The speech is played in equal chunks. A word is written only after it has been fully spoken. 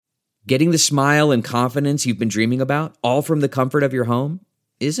Getting the smile and confidence you've been dreaming about, all from the comfort of your home,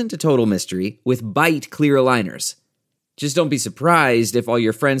 isn't a total mystery with Bite clear aligners. Just don't be surprised if all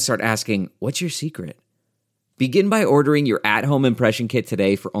your friends start asking, "What's your secret?" Begin by ordering your at-home impression kit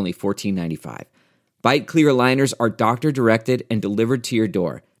today for only $14.95. Bite clear aligners are doctor-directed and delivered to your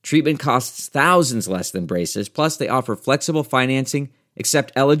door. Treatment costs thousands less than braces, plus they offer flexible financing,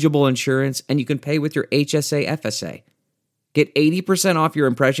 accept eligible insurance, and you can pay with your HSA FSA. Get 80% off your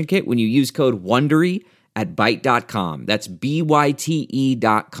impression kit when you use code WONDERY at Byte.com. That's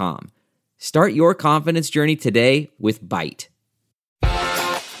BYTE.com. Start your confidence journey today with Byte.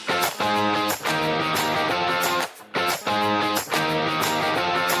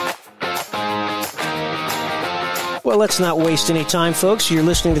 Well, let's not waste any time, folks. You're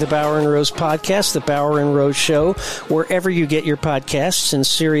listening to the Bauer and Rose podcast, the Bauer and Rose Show, wherever you get your podcasts, in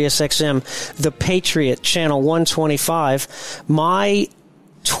Sirius XM, The Patriot, channel 125. My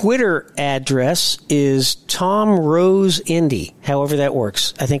Twitter address is Tom Rose Indy, however that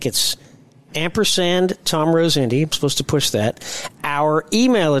works. I think it's ampersand Tom Rose Indy. I'm supposed to push that. Our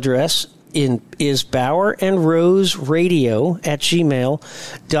email address is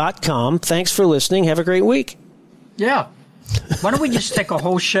bowerandroseradio@gmail.com. Thanks for listening. Have a great week. Yeah. Why don't we just take a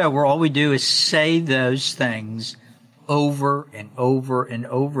whole show where all we do is say those things over and over and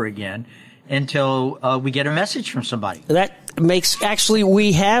over again until we get a message from somebody. That makes, actually,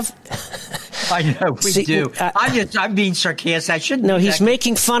 we have. I know, we do. I'm being sarcastic. I shouldn't. No, he's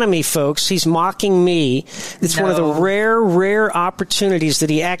making fun of me, folks. He's mocking me. It's one of the rare opportunities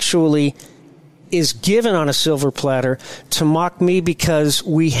that he actually is given on a silver platter to mock me, because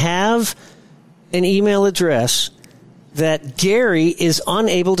we have an email address that Gary is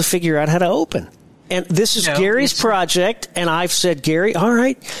unable to figure out how to open. And this is Gary's project, and I've said, Gary, all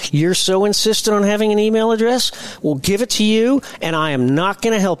right, you're so insistent on having an email address, we'll give it to you, and I am not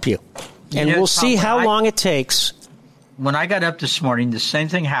going to help you. And we'll see how long it takes. When I got up this morning, the same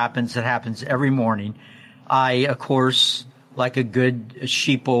thing happens that happens every morning. I, of course, like a good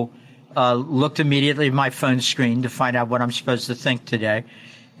sheeple, looked immediately at my phone screen to find out what I'm supposed to think today.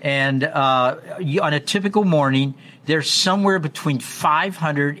 And on a typical morning, there's somewhere between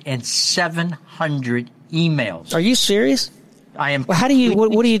 500 and 700 emails. Are you serious? I am. Well, how do you?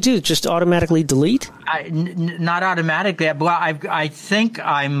 What do you do? Just automatically delete? Not automatically. Well, I think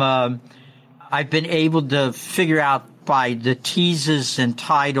I've been able to figure out by the teases and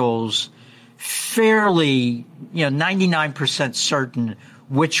titles fairly, 99% certain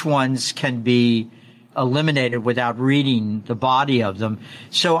which ones can be eliminated without reading the body of them.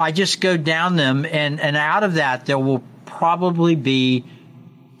 So I just go down them, and out of that, there will probably be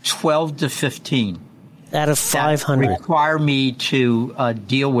 12 to 15. Out of 500. That require me to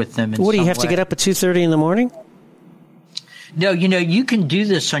deal with them in some way. What, do you have to get up at 2:30 in the morning? No, you can do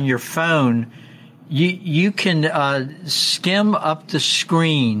this on your phone. You can skim up the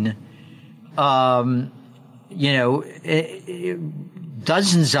screen, dozens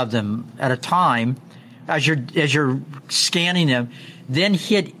of them at a time, as you're scanning them, then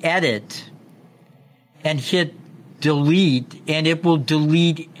hit edit and hit delete, and it will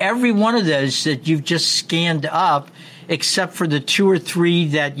delete every one of those that you've just scanned up, except for the 2 or 3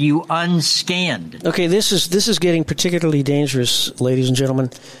 that you unscanned. Okay, this is getting particularly dangerous, ladies and gentlemen.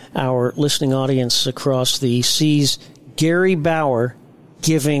 Our listening audience across the seas. Gary Bauer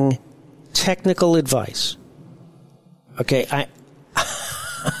giving technical advice. Okay,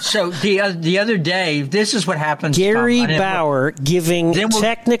 So the other day, this is what happens. Gary Bauer giving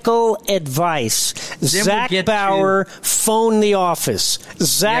technical advice. Zach Bauer, phone the office.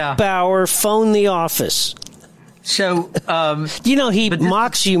 Zach Bauer, phone the office. So, he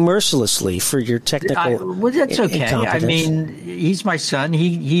mocks you mercilessly for your technical well, that's okay. incompetence. I mean, he's my son.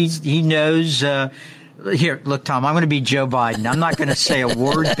 He knows. Here, look, Tom, I'm going to be Joe Biden. I'm not going to say a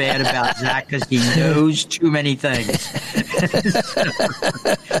word bad about Zach because he knows too many things.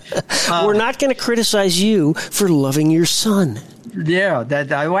 We're not going to criticize you for loving your son. Yeah,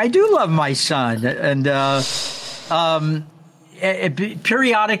 I do love my son. And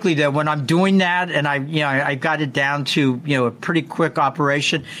periodically, though, when I'm doing that and I got it down to, a pretty quick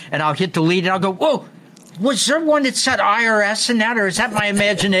operation, and I'll hit delete and I'll go, whoa, was there one that said IRS in that, or is that my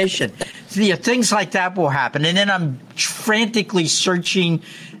imagination? Things like that will happen. And then I'm frantically searching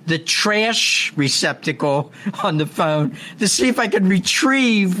the trash receptacle on the phone to see if I can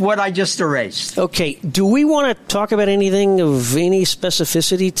retrieve what I just erased. Okay. Do we want to talk about anything of any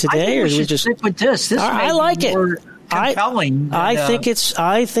specificity today, or do we just stick with this? This I like it. Compelling. I think it's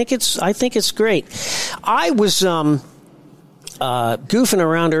great. I was goofing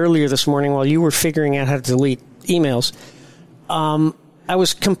around earlier this morning while you were figuring out how to delete emails. I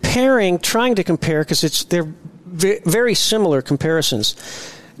was trying to compare, because they're very similar comparisons.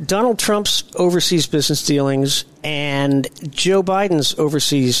 Donald Trump's overseas business dealings and Joe Biden's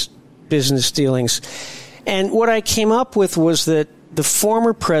overseas business dealings. And what I came up with was that the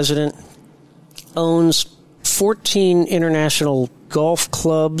former president owns 14 international golf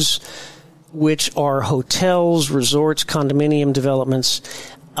clubs, which are hotels, resorts, condominium developments.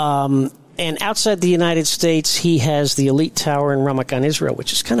 And outside the United States, he has the Elite Tower in Ramat Gan, Israel,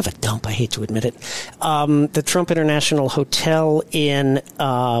 which is kind of a dump. I hate to admit it. The Trump International Hotel in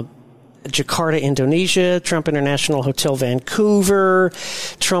Jakarta, Indonesia, Trump International Hotel Vancouver,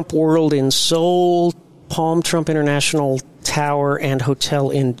 Trump World in Seoul, Palm Trump International Tower and Hotel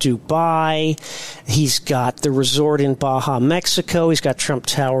in Dubai. He's got the resort in Baja, Mexico. He's got Trump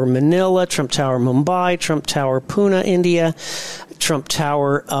Tower Manila, Trump Tower Mumbai, Trump Tower Pune, India, Trump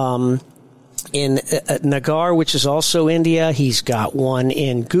Tower in Nagar, which is also India. He's got one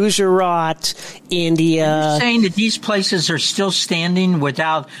in Gujarat, India. Are you saying that these places are still standing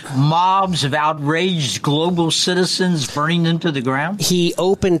without mobs of outraged global citizens burning them to the ground? He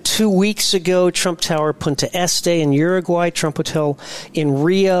opened 2 weeks ago Trump Tower Punta Este in Uruguay, Trump Hotel in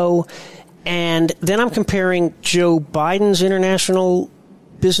Rio. And then I'm comparing Joe Biden's international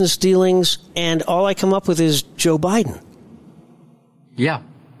business dealings, and all I come up with is Joe Biden. Yeah.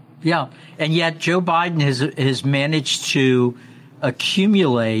 Yeah. And yet Joe Biden has managed to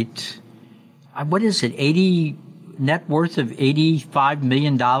accumulate, what is it, net worth of $85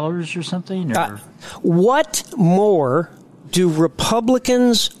 million or something? Or? What more do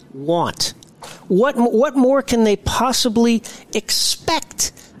Republicans want? What more can they possibly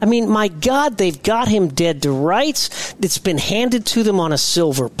expect? I mean, my God, they've got him dead to rights. It's been handed to them on a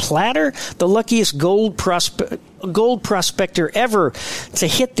silver platter. The luckiest gold prospector ever to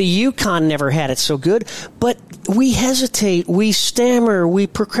hit the Yukon never had it so good. But we hesitate, we stammer, we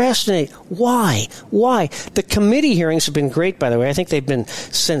procrastinate. Why? Why? The committee hearings have been great, by the way. I think they've been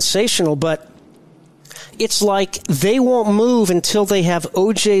sensational, but it's like they won't move until they have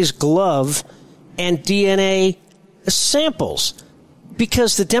OJ's glove and DNA samples.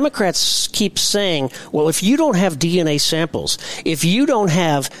 Because the Democrats keep saying, well, if you don't have DNA samples, if you don't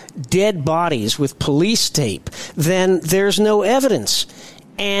have dead bodies with police tape, then there's no evidence.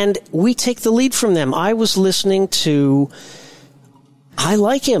 And we take the lead from them. I was listening to, I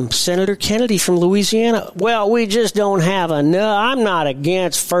like him, Senator Kennedy from Louisiana. Well, we just don't have enough. I'm not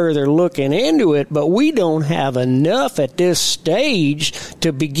against further looking into it, but we don't have enough at this stage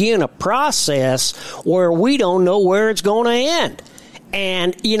to begin a process where we don't know where it's going to end.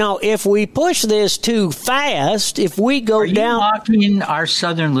 And, you know, if we push this too fast, if we go down... Are you mocking our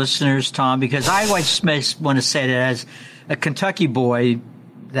Southern listeners, Tom? Because I want to say that as a Kentucky boy,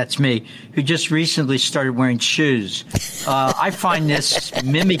 that's me, who just recently started wearing shoes. I find this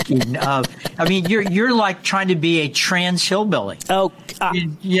mimicking of... I mean, you're like trying to be a trans hillbilly. Oh,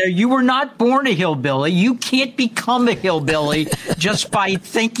 you were not born a hillbilly. You can't become a hillbilly just by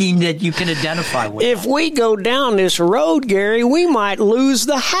thinking that you can identify with If we go down this road, Gary, we might lose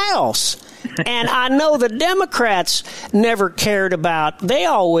the House. And I know the Democrats never cared about. They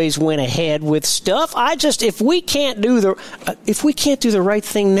always went ahead with stuff. If we can't do the right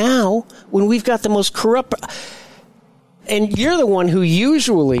thing now, when we've got the most corrupt, and you're the one who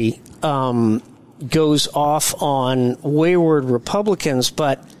usually goes off on wayward Republicans,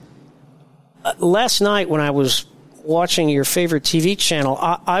 but last night when I was watching your favorite TV channel,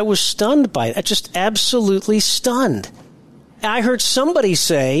 I was stunned by it. Just absolutely stunned. I heard somebody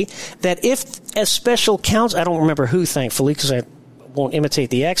say that if a special counsel, I don't remember who, thankfully, because I won't imitate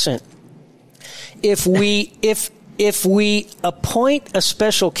the accent. If we appoint a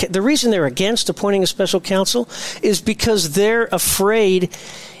special, the reason they're against appointing a special counsel is because they're afraid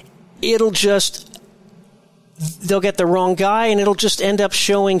they'll get the wrong guy and it'll just end up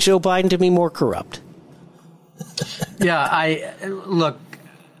showing Joe Biden to be more corrupt. Yeah,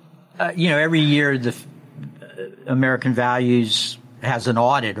 every year the American Values has an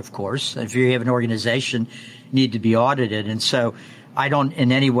audit, of course. If you have an organization, you need to be audited. And so I don't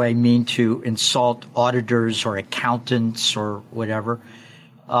in any way mean to insult auditors or accountants or whatever.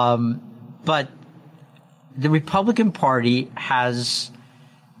 But the Republican Party has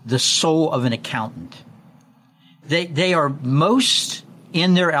the soul of an accountant. They are most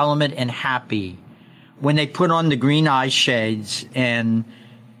in their element and happy when they put on the green eye shades and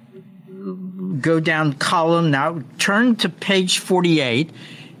go down column. Now turn to page 48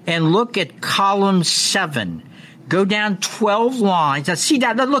 and look at column 7. Go down 12 lines. Now see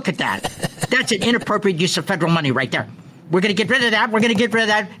that? Look at that. That's an inappropriate use of federal money right there. We're going to get rid of that. We're going to get rid of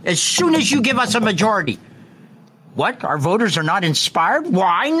that as soon as you give us a majority. What? Our voters are not inspired?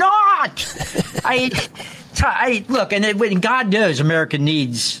 Why not? Look, and God knows America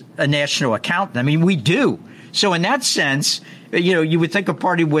needs a national accountant. I mean, we do. So in that sense, you would think a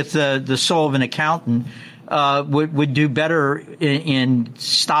party with the soul of an accountant would do better in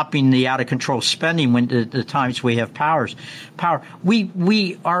stopping the out of control spending when the times we have power.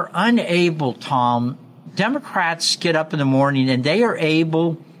 We are unable, Tom. Democrats get up in the morning and they are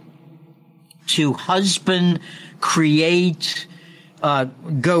able to husband, create,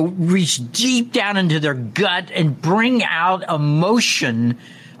 go reach deep down into their gut and bring out emotion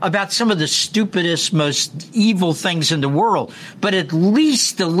about some of the stupidest, most evil things in the world. But at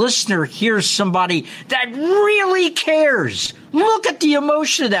least the listener hears somebody that really cares. Look at the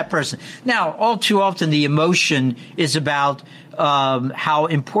emotion of that person. Now, all too often the emotion is about how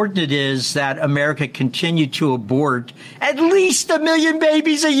important it is that America continue to abort at least 1 million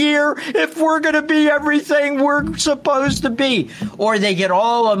babies a year if we're going to be everything we're supposed to be. Or they get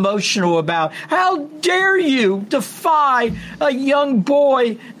all emotional about how dare you defy a young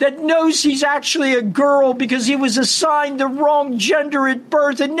boy that knows he's actually a girl because he was assigned the wrong gender at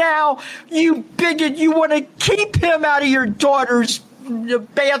birth, and now you bigot, you want to keep him out of your daughter's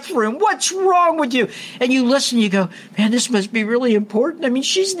bathroom. What's wrong with you? And you listen, you go, man, this must be really important. I mean,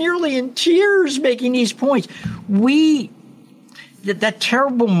 she's nearly in tears making these points. That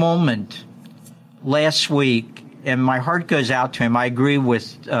terrible moment last week, and my heart goes out to him. I agree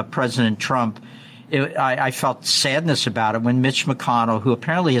with President Trump. I felt sadness about it when Mitch McConnell, who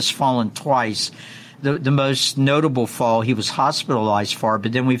apparently has fallen twice, the most notable fall he was hospitalized for,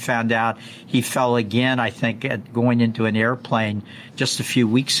 but then we found out he fell again, I think, going into an airplane just a few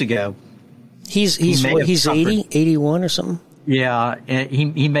weeks ago. He's 80, 81 or something? Yeah,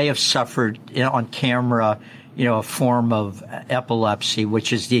 he may have suffered on camera, a form of epilepsy,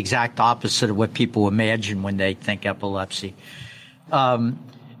 which is the exact opposite of what people imagine when they think epilepsy.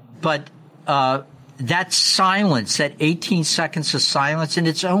 But that silence, that 18 seconds of silence in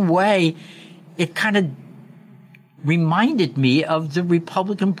its own way, it kind of reminded me of the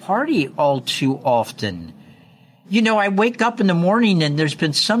Republican Party all too often. I wake up in the morning and there's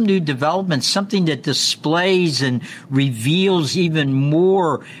been some new development, something that displays and reveals even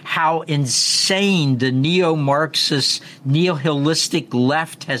more how insane the neo-Marxist, neo-holistic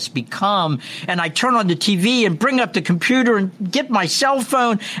left has become. And I turn on the TV and bring up the computer and get my cell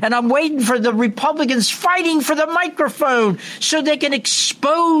phone, and I'm waiting for the Republicans fighting for the microphone so they can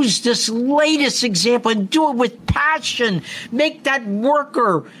expose this latest example and do it with passion. Make that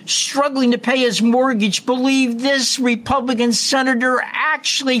worker struggling to pay his mortgage believe this Republican senator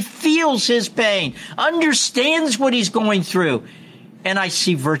actually feels his pain, understands what he's going through. And I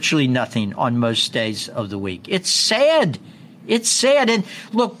see virtually nothing on most days of the week. It's sad. It's sad. And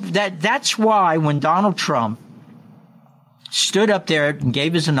look, that's why when Donald Trump stood up there and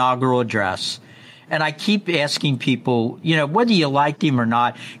gave his inaugural address, and I keep asking people, whether you liked him or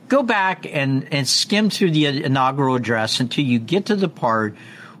not, go back and skim through the inaugural address until you get to the part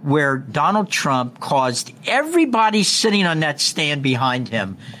where Donald Trump caused everybody sitting on that stand behind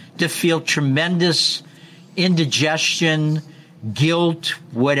him to feel tremendous indigestion, guilt,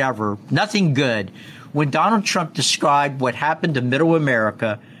 whatever, nothing good. When Donald Trump described what happened to middle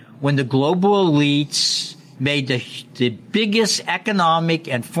America when the global elites made the biggest economic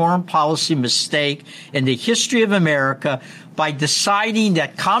and foreign policy mistake in the history of America by deciding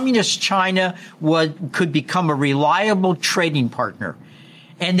that communist China could become a reliable trading partner.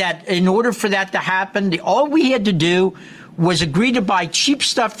 And that in order for that to happen, all we had to do was agree to buy cheap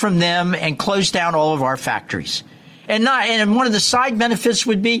stuff from them and close down all of our factories. And one of the side benefits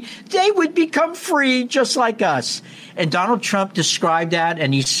would be they would become free just like us. And Donald Trump described that,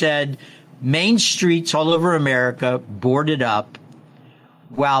 and he said main streets all over America boarded up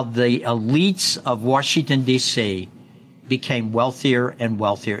while the elites of Washington, D.C. became wealthier and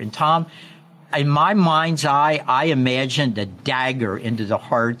wealthier. And Tom, in my mind's eye, I imagined a dagger into the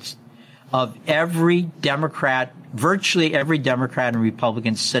hearts of every Democrat, virtually every Democrat and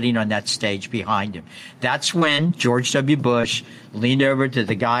Republican sitting on that stage behind him. That's when George W. Bush leaned over to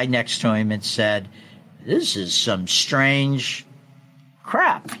the guy next to him and said, this is some strange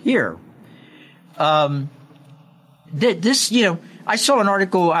crap here. I saw an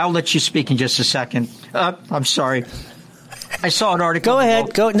article. I'll let you speak in just a second. I'm sorry. I saw an article. Go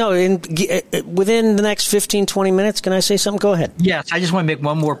ahead. Within the next 15, 20 minutes, can I say something? Go ahead. Yes, I just want to make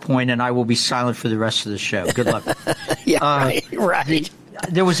one more point, and I will be silent for the rest of the show. Good luck. Yeah, right.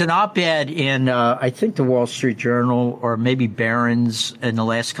 there was an op-ed in, I think, the Wall Street Journal or maybe Barron's in the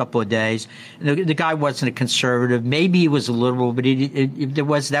last couple of days. The guy wasn't a conservative. Maybe he was a liberal, but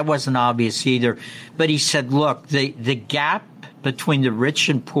that wasn't obvious either. But he said, look, the gap between the rich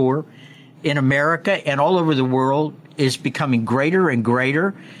and poor in America and all over the world is becoming greater and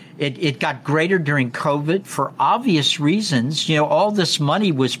greater. It got greater during COVID for obvious reasons. You know, all this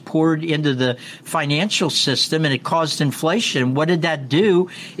money was poured into the financial system and it caused inflation. What did that do?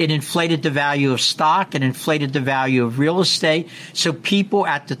 It inflated the value of stock and inflated the value of real estate. So people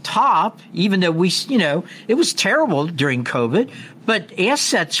at the top, even though it was terrible during COVID, but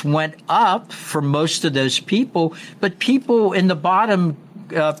assets went up for most of those people. But people in the bottom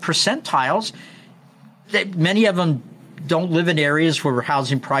percentiles, many of them don't live in areas where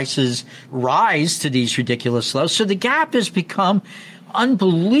housing prices rise to these ridiculous lows. So the gap has become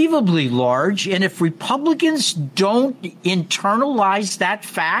unbelievably large. And if Republicans don't internalize that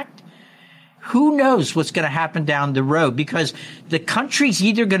fact, who knows what's going to happen down the road? Because the country's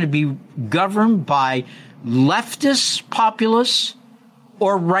either going to be governed by leftist populists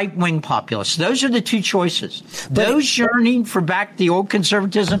or right-wing populists. Those are the two choices. Those yearning for back the old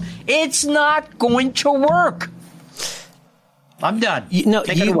conservatism, it's not going to work. I'm done. Take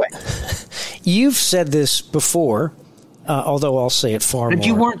it away. You've said this before, although I'll say it far more. But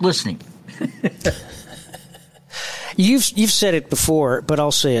you weren't listening. You've said it before, but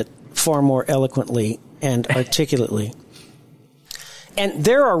I'll say it far more eloquently and articulately. And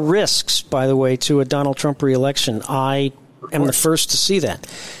there are risks, by the way, to a Donald Trump reelection. I am the first to see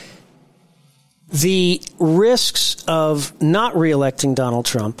that. The risks of not reelecting Donald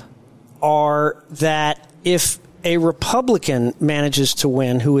Trump are that if a Republican manages to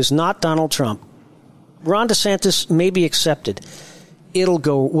win who is not Donald Trump, Ron DeSantis may be accepted. We'll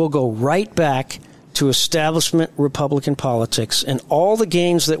go right back to establishment Republican politics and all the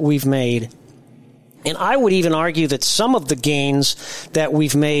gains that we've made. And I would even argue that some of the gains that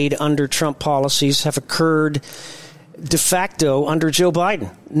we've made under Trump policies have occurred de facto under Joe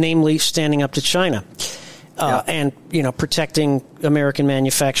Biden, namely standing up to China. And, protecting American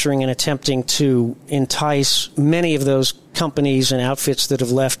manufacturing and attempting to entice many of those companies and outfits that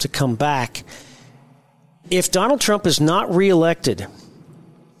have left to come back. If Donald Trump is not reelected,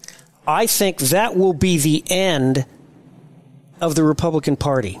 I think that will be the end of the Republican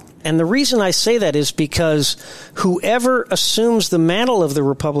Party. And the reason I say that is because whoever assumes the mantle of the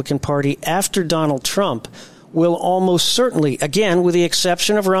Republican Party after Donald Trump will almost certainly, again, with the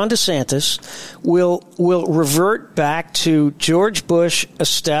exception of Ron DeSantis, will revert back to George Bush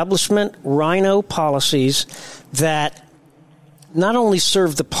establishment rhino policies that not only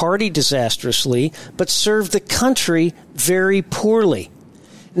serve the party disastrously, but serve the country very poorly.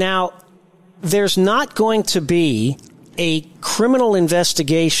 Now, there's not going to be a criminal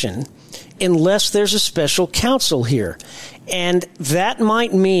investigation unless there's a special counsel here. And that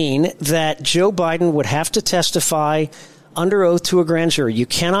might mean that Joe Biden would have to testify under oath to a grand jury. You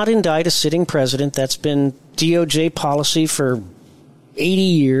cannot indict a sitting president. That's been DOJ policy for 80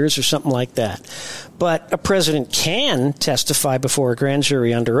 years or something like that. But a president can testify before a grand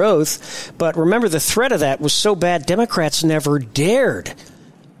jury under oath. But remember, the threat of that was so bad, Democrats never dared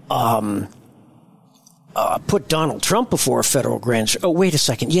put Donald Trump before a federal grand jury. Oh, wait a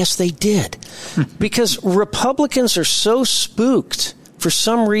second. Yes, they did. Because Republicans are so spooked for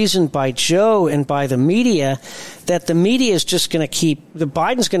some reason by Joe and by the media that the media is just going to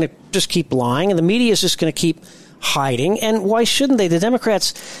Biden's going to just keep lying and the media is just going to keep hiding. And why shouldn't they? The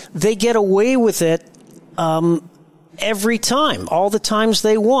Democrats, they get away with it every time, all the times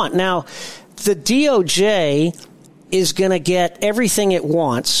they want. Now, the DOJ is going to get everything it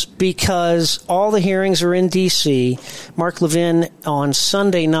wants because all the hearings are in D.C. Mark Levin on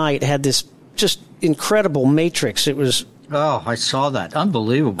Sunday night had this just incredible matrix. It was... Oh, I saw that.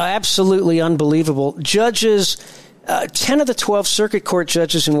 Unbelievable. Absolutely unbelievable. Judges, 10 of the 12 circuit court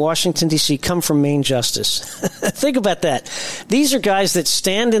judges in Washington, D.C. come from Main Justice. Think about that. These are guys that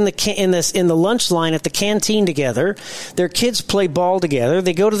stand in the lunch line at the canteen together. Their kids play ball together.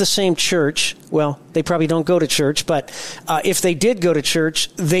 They go to the same church. Well, they probably don't go to church, but if they did go to church,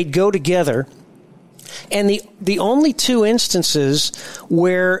 they'd go together. And the only two instances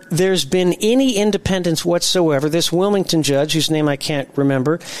where there's been any independence whatsoever, this Wilmington judge, whose name I can't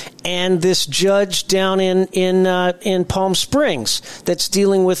remember, and this judge down in Palm Springs that's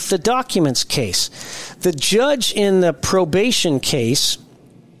dealing with the documents case. The judge in the probation case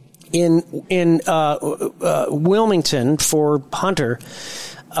in Wilmington for Hunter,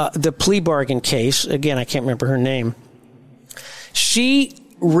 the plea bargain case, again, I can't remember her name, she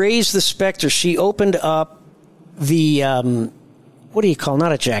raised the specter. She opened up the what do you call,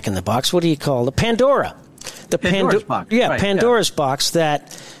 not a Jack in the Box, what do you call, the Pandora. Pandora's box. Yeah, right, Pandora's box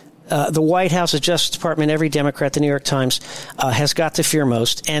that the White House, the Justice Department, every Democrat, the New York Times, has got to fear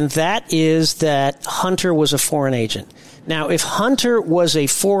most, and that is that Hunter was a foreign agent. Now, if Hunter was a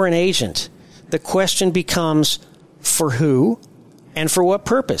foreign agent, the question becomes for who and for what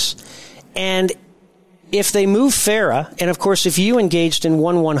purpose? And if they move FARA, and of course, if you engaged in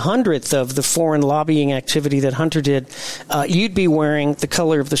 1/100th of the foreign lobbying activity that Hunter did, you'd be wearing the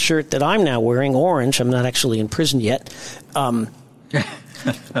color of the shirt that I'm now wearing, orange. I'm not actually in prison yet. But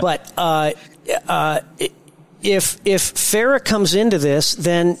if FARA comes into this,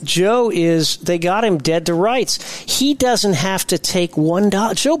 then they got him dead to rights. He doesn't have to take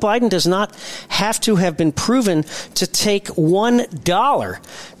 $1. Joe Biden does not have to have been proven to take $1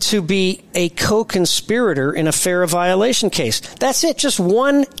 to be a co-conspirator in a FARA violation case. That's it. Just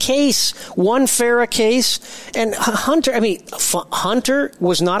one case, one FARA case. And Hunter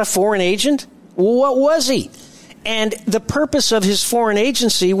was not a foreign agent. What was he? And the purpose of his foreign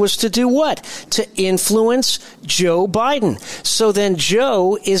agency was to do what? To influence Joe Biden. So then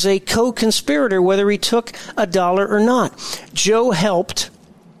Joe is a co-conspirator, whether he took $1 or not. Joe helped,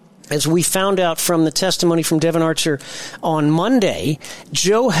 as we found out from the testimony from Devin Archer on Monday,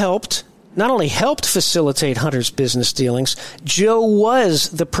 Joe not only helped facilitate Hunter's business dealings, Joe was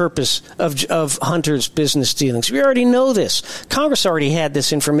the purpose of Hunter's business dealings. We already know this. Congress already had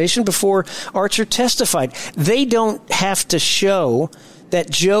this information before Archer testified. They don't have to show that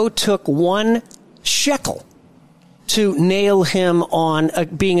Joe took $1 to nail him on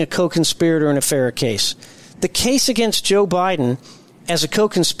being a co-conspirator in a FARA case. The case against Joe Biden as a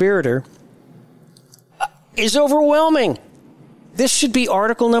co-conspirator is overwhelming. This should be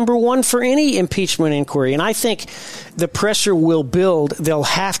article number 1 for any impeachment inquiry. And I think the pressure will build. There'll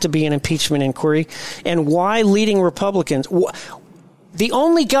have to be an impeachment inquiry. And why leading Republicans? The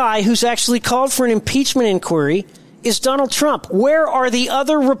only guy who's actually called for an impeachment inquiry is Donald Trump. Where are the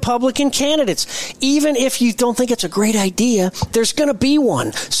other Republican candidates? Even if you don't think it's a great idea, there's going to be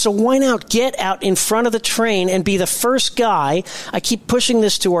one. So why not get out in front of the train and be the first guy? I keep pushing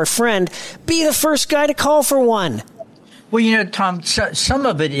this to our friend. Be the first guy to call for one. Well, Tom, some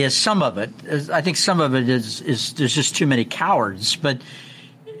of it. I think some of it is there's just too many cowards. But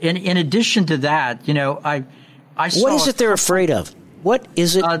in addition to that, I saw. What is it they're afraid of? What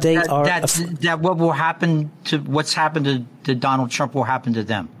is it they are afraid? That what's happened to Donald Trump will happen to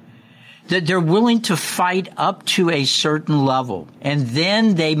them. That they're willing to fight up to a certain level, and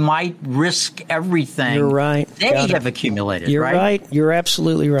then they might risk everything. You're right. They have accumulated. You're right. You're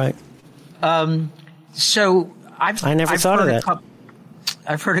absolutely right. I never thought of that.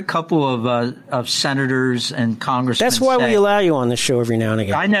 I've heard a couple of senators and congressmen. That's why we allow you on the show every now and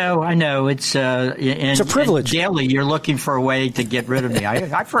again. I know. It's a privilege. Daily, you're looking for a way to get rid of me.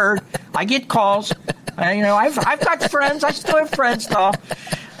 I've heard. I get calls. I've got friends. I still have friends, Tom.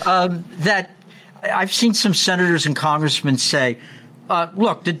 That I've seen some senators and congressmen say,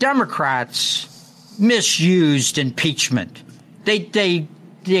 "Look, the Democrats misused impeachment. They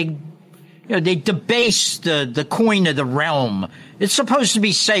debase the coin of the realm. It's supposed to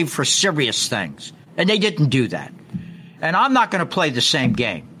be saved for serious things. And they didn't do that. And I'm not going to play the same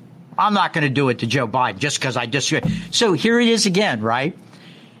game. I'm not going to do it to Joe Biden just because I disagree." So here it is again, right?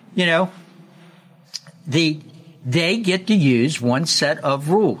 They get to use one set of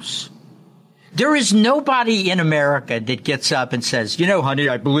rules. There is nobody in America that gets up and says, honey,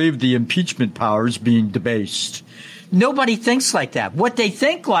 I believe the impeachment power is being debased. Nobody thinks like that. What they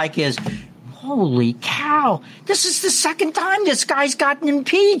think like is, holy cow, this is the second time this guy's gotten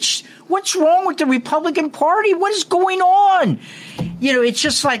impeached. What's wrong with the Republican Party? What is going on? It's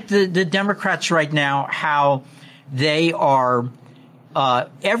just like the Democrats right now, how they are,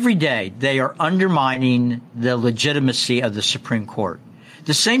 every day, they are undermining the legitimacy of the Supreme Court.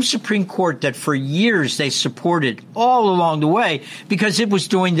 The same Supreme Court that for years they supported all along the way because it was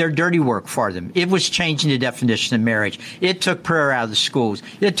doing their dirty work for them. It was changing the definition of marriage. It took prayer out of the schools.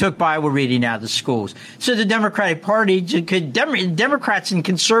 It took Bible reading out of the schools. So the Democratic Party Democrats in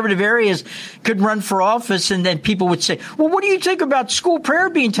conservative areas could run for office, and then people would say, well, what do you think about school prayer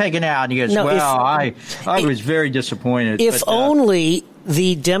being taken out? And he goes, I was very disappointed. If only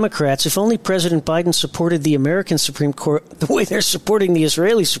the Democrats, if only President Biden supported the American Supreme Court the way they're supporting the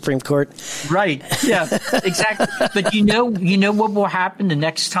Israeli Supreme Court. Right. Yeah, exactly. But you know what will happen the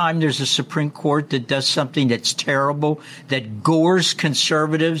next time there's a Supreme Court that does something that's terrible, that gores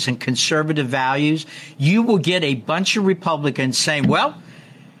conservatives and conservative values? You will get a bunch of Republicans saying, well,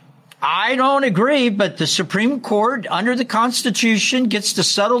 I don't agree, but the Supreme Court under the Constitution gets to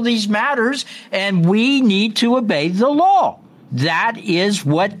settle these matters, and we need to obey the law. That is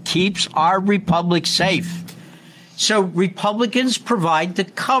what keeps our republic safe. So Republicans provide the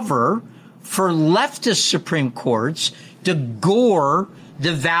cover for leftist Supreme Courts to gore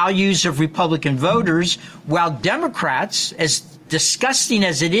the values of Republican voters, while Democrats, as disgusting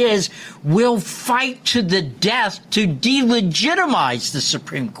as it is, will fight to the death to delegitimize the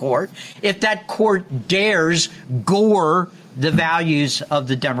Supreme Court if that court dares gore the values of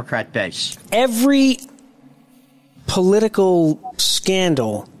the Democrat base. Every political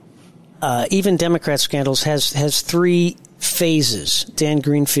scandal, even Democrat scandals, has three phases. Dan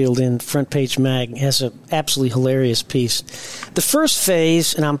Greenfield in Front Page Mag has an absolutely hilarious piece. The first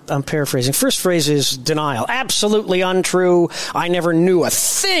phase, and I'm paraphrasing, first phrase is denial. Absolutely untrue. I never knew a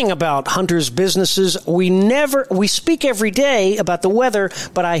thing about Hunter's businesses. We speak every day about the weather,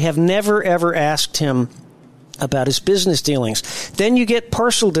 but I have never ever asked him about his business dealings. Then you get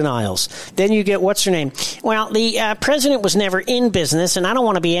partial denials. Then you get, what's her name? Well, the president was never in business, and I don't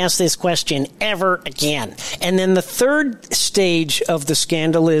want to be asked this question ever again. And then the third stage of the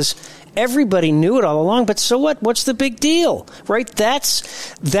scandal is everybody knew it all along, but so what? What's the big deal? Right?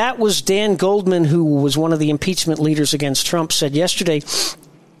 That was Dan Goldman, who was one of the impeachment leaders against Trump, said yesterday,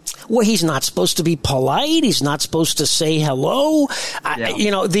 well, he's not supposed to be polite. He's not supposed to say hello.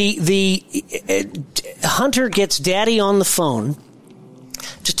 Yeah. The Hunter gets daddy on the phone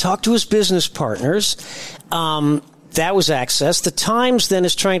to talk to his business partners. That was access. The Times then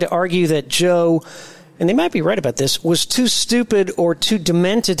is trying to argue that Joe, and they might be right about this, was too stupid or too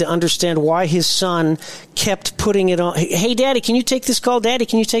demented to understand why his son kept putting it on. Hey, Daddy, can you take this call? Daddy,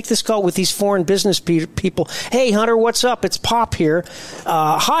 can you take this call with these foreign business people? Hey, Hunter, what's up? It's Pop here.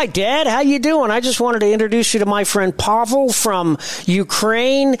 Hi, Dad. How you doing? I just wanted to introduce you to my friend Pavel from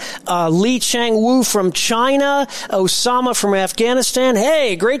Ukraine, Li Chang-Wu from China, Osama from Afghanistan.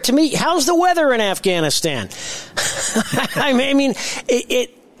 Hey, great to meet you. How's the weather in Afghanistan? I mean,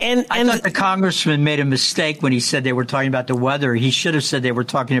 I thought the congressman made a mistake when he said they were talking about the weather. He should have said they were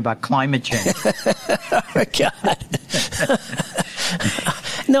talking about climate change. Oh, God.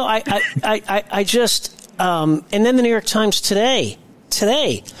 No, I just, and then the New York Times today,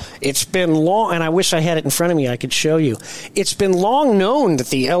 it's been long, and I wish I had it in front of me, I could show you. It's been long known that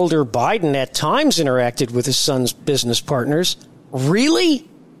the elder Biden at times interacted with his son's business partners. Really?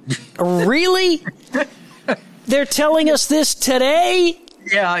 Really? They're telling us this today?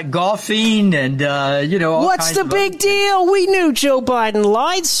 Yeah, golfing and, all what's the big deal? We knew Joe Biden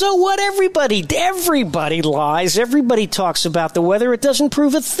lied. So what? Everybody lies. Everybody talks about the weather. It doesn't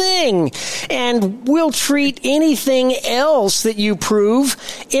prove a thing. And we'll treat anything else that you prove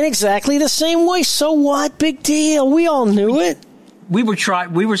in exactly the same way. So what? Big deal. We all knew it. We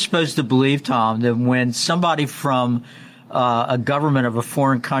were supposed to believe, Tom, that when somebody from a government of a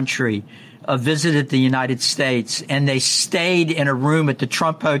foreign country visited the United States and they stayed in a room at the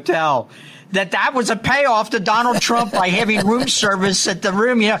Trump Hotel, that was a payoff to Donald Trump by having room service at the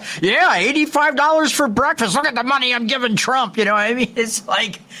room. Yeah, $85 for breakfast. Look at the money I'm giving Trump. I mean, it's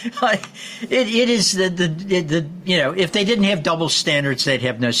like it is the if they didn't have double standards, they'd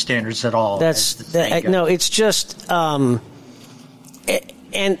have no standards at all. No, it's just. And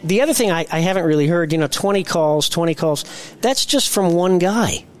the other thing I haven't really heard, 20 calls. That's just from one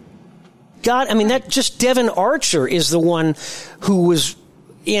guy. God, I mean, that just Devin Archer is the one who was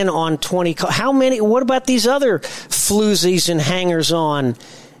in on 20 calls. How many? What about these other floozies and hangers-on?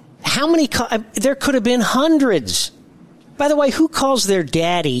 How many? There could have been hundreds. By the way, who calls their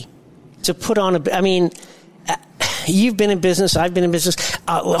daddy to put on I mean, you've been in business. I've been in business.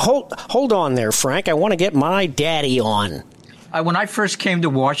 Hold on there, Frank. I want to get my daddy on. When I first came to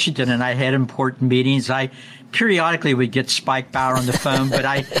Washington and I had important meetings, I periodically would get Spike Bauer on the phone, but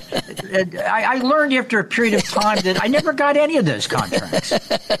I learned after a period of time that I never got any of those contracts.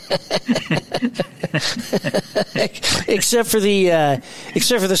 except for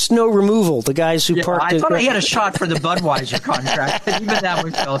the snow removal, the guys who parked. I thought I had a shot for the Budweiser contract, but even that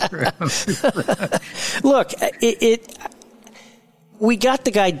one fell through. Look, we got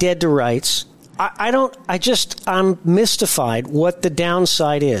the guy dead to rights. I'm mystified what the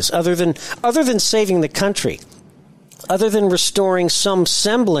downside is, other than saving the country, other than restoring some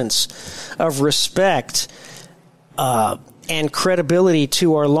semblance of respect and credibility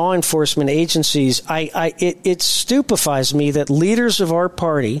to our law enforcement agencies. It stupefies me that leaders of our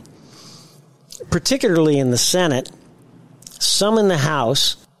party, particularly in the Senate, some in the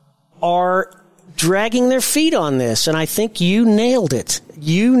House, are dragging their feet on this, and I think you nailed it.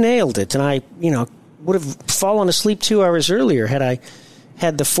 And I, would have fallen asleep 2 hours earlier had I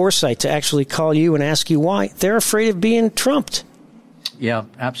had the foresight to actually call you and ask you why. They're afraid of being trumped. Yeah,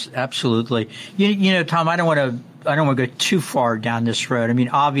 absolutely. Tom, I don't want to want to go too far down this road. I mean,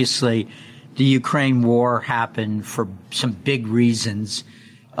 obviously, the Ukraine war happened for some big reasons.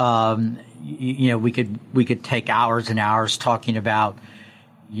 We could take hours and hours talking about,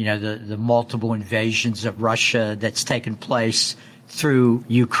 the multiple invasions of Russia that's taken place through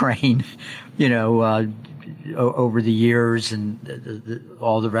Ukraine, over the years and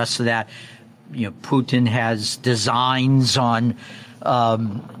all the rest of that. Putin has designs on,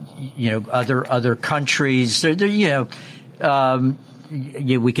 other countries. We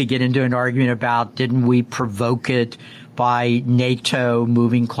could get into an argument about, didn't we provoke it by NATO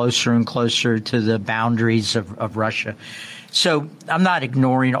moving closer and closer to the boundaries of Russia? So I'm not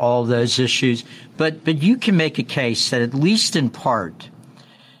ignoring all those issues, but you can make a case that at least in part,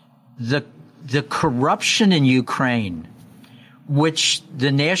 the corruption in Ukraine, which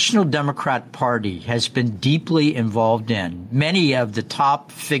the National Democrat Party has been deeply involved in, many of the top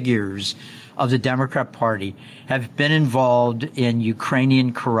figures of the Democrat Party have been involved in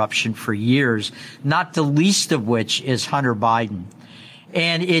Ukrainian corruption for years, not the least of which is Hunter Biden.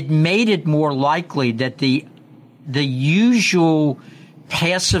 And it made it more likely that the usual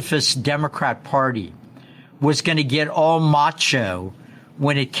pacifist Democrat Party was going to get all macho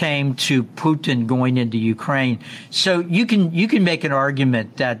when it came to Putin going into Ukraine. So you can make an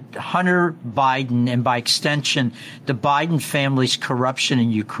argument that Hunter Biden, and by extension, the Biden family's corruption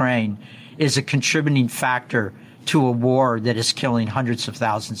in Ukraine, is a contributing factor to a war that is killing hundreds of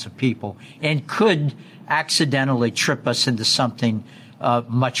thousands of people and could accidentally trip us into something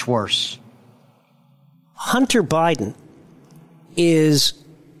much worse. Hunter Biden is,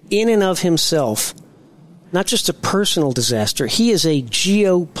 in and of himself, not just a personal disaster, he is a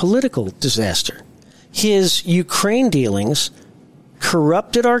geopolitical disaster. His Ukraine dealings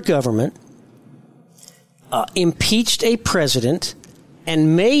corrupted our government, impeached a president,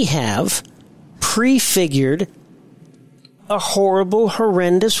 and may have prefigured a horrible,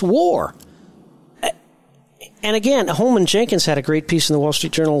 horrendous war. And again, Holman Jenkins had a great piece in the Wall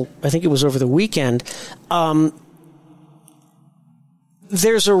Street Journal, I think it was over the weekend.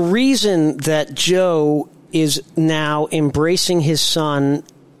 There's a reason that Joe is now embracing his son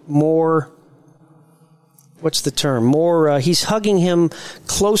more, what's the term? He's hugging him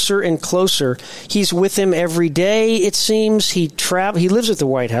closer and closer. He's with him every day, it seems. He lives at the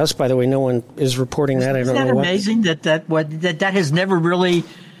White House. By the way, no one is reporting that. I don't know why. Isn't that amazing that has never really,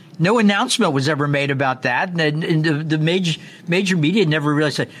 no announcement was ever made about that. And the major media never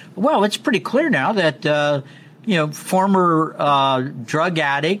really said, well, it's pretty clear now that, former drug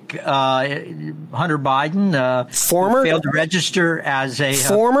addict Hunter Biden, failed to register as a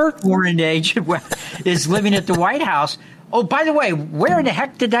foreign agent, is living at the White House. Oh, by the way, where in the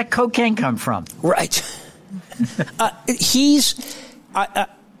heck did that cocaine come from? Right.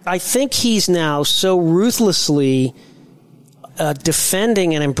 I think he's now so ruthlessly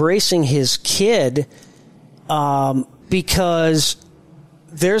defending and embracing his kid because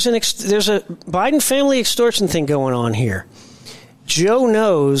there's a Biden family extortion thing going on here. Joe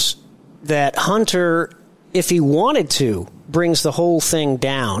knows that Hunter, if he wanted to, brings the whole thing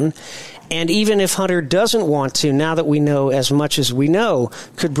down. And even if Hunter doesn't want to, now that we know as much as we know,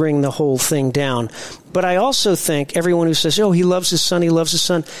 could bring the whole thing down. But I also think everyone who says, he loves his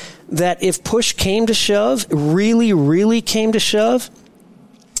son, that if push came to shove, really, really came to shove,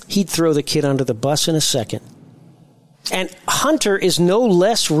 he'd throw the kid under the bus in a second. And Hunter is no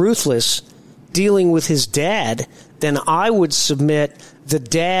less ruthless dealing with his dad than I would submit the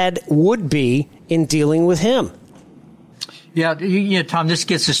dad would be in dealing with him. Yeah, Tom, this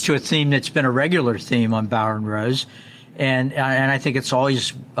gets us to a theme that's been a regular theme on Bauer and Rose. And I think it's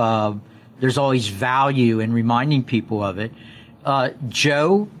always, there's always value in reminding people of it.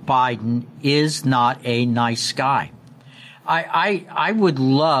 Joe Biden is not a nice guy. I would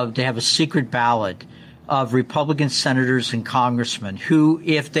love to have a secret ballot of Republican senators and congressmen who,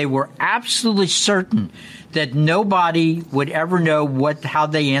 if they were absolutely certain that nobody would ever know how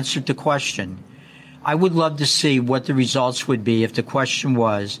they answered the question, I would love to see what the results would be if the question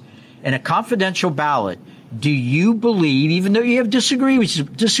was, in a confidential ballot, do you believe, even though you have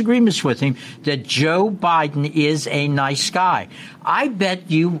disagreements with him, that Joe Biden is a nice guy? I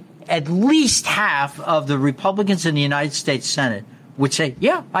bet you at least half of the Republicans in the United States Senate would say,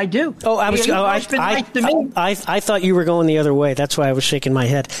 yeah, I do. I thought you were going the other way. That's why I was shaking my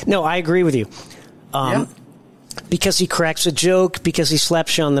head. No, I agree with you. Because he cracks a joke, because he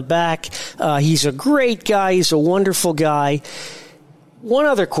slaps you on the back. He's a great guy. He's a wonderful guy. One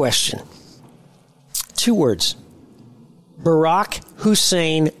other question. 2 words. Barack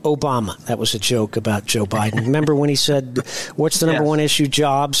Hussein Obama. That was a joke about Joe Biden. Remember when he said, what's the number one issue?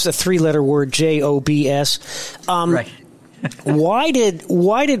 Jobs, a three-letter word, Jobs. Right. Why did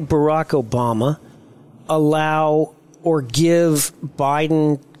Barack Obama allow or give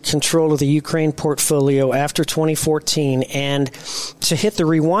Biden control of the Ukraine portfolio after 2014? And to hit the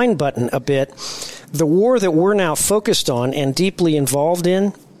rewind button a bit, the war that we're now focused on and deeply involved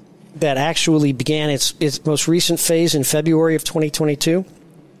in, that actually began its most recent phase in February of 2022,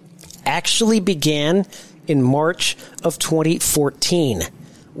 actually began in March of 2014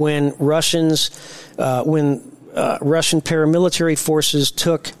 when Russian paramilitary forces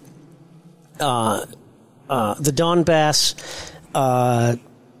took the Donbass,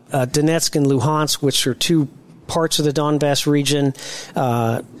 Donetsk and Luhansk, which are two parts of the Donbass region,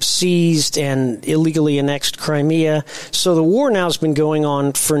 seized and illegally annexed Crimea. So the war now has been going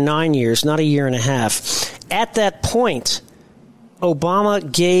on for 9 years, not a year and a half. At that point, Obama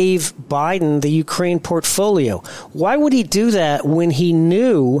gave Biden the Ukraine portfolio. Why would he do that when he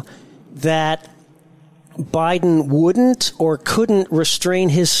knew that Biden wouldn't or couldn't restrain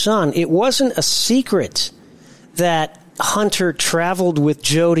his son? It wasn't a secret that Hunter traveled with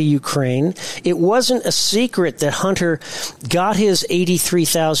Joe to Ukraine. It wasn't a secret that Hunter got his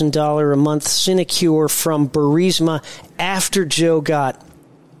 $83,000 a month sinecure from Burisma after Joe got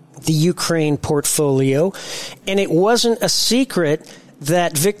the Ukraine portfolio. And it wasn't a secret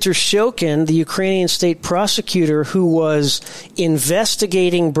that Viktor Shokin, the Ukrainian state prosecutor who was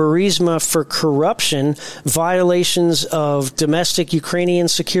investigating Burisma for corruption, violations of domestic Ukrainian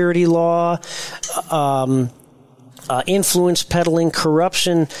security law, influence peddling,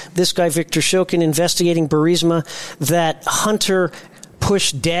 corruption. This guy, Viktor Shokin, investigating Burisma, that Hunter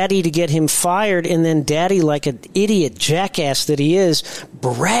pushed Daddy to get him fired, and then Daddy, like an idiot jackass that he is,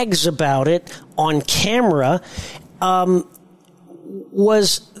 brags about it on camera.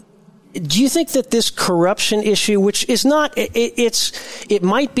 Do you think that this corruption issue, which is not, it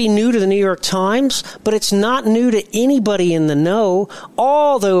might be new to the New York Times, but it's not new to anybody in the know.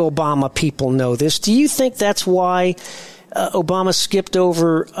 All the Obama people know this. Do you think that's why Obama skipped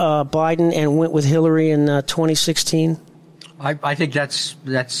over Biden and went with Hillary in 2016? I think that's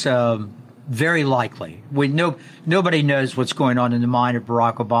very likely. Nobody knows what's going on in the mind of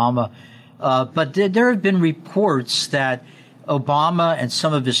Barack Obama, but there have been reports that Obama and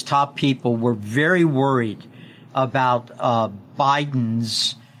some of his top people were very worried about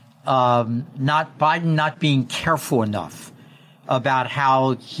Biden not being careful enough about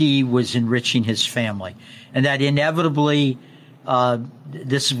how he was enriching his family, and that inevitably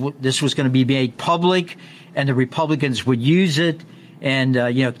this was going to be made public, and the Republicans would use it and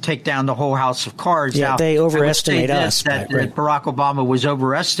take down the whole house of cards. Yeah, now, they overestimate us. That Barack Obama was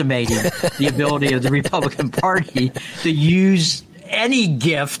overestimating the ability of the Republican Party to use any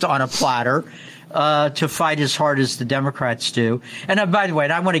gift on a platter to fight as hard as the Democrats do. And by the way,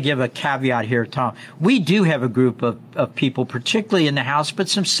 and I want to give a caveat here, Tom. We do have a group of people, particularly in the House, but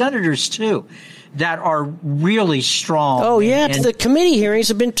some senators too, that are really strong. Oh yeah, the committee hearings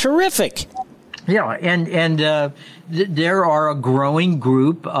have been terrific. Yeah, and there are a growing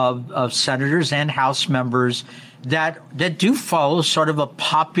group of senators and House members that do follow sort of a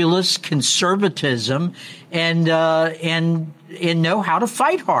populist conservatism and know how to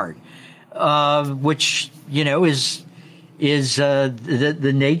fight hard, which is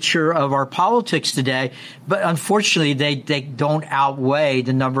the nature of our politics today. But unfortunately, they don't outweigh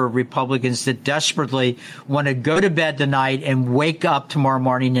the number of Republicans that desperately want to go to bed tonight and wake up tomorrow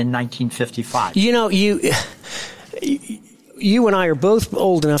morning in 1955. You and I are both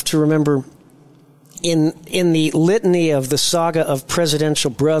old enough to remember in the litany of the saga of presidential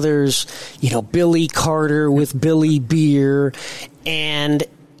brothers, Billy Carter with Billy Beer and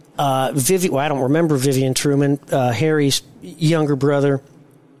I don't remember Vivian Truman, Harry's younger brother,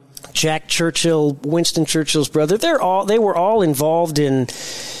 Jack Churchill, Winston Churchill's brother. They were all involved in.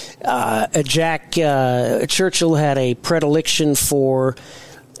 Jack Churchill had a predilection for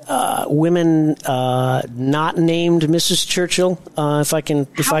women not named Mrs. Churchill.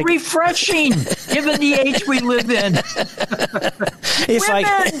 Refreshing, given the age we live in.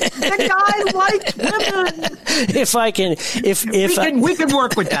 The guy likes women. We can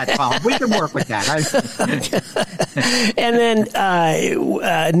work with that, Tom. We can work with that. And then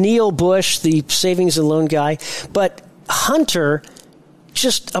Neil Bush, the savings and loan guy, but Hunter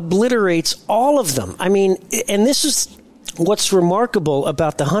just obliterates all of them. I mean, and this is what's remarkable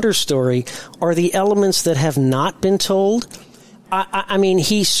about the Hunter story are the elements that have not been told. I mean,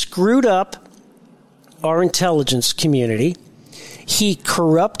 he screwed up our intelligence community. He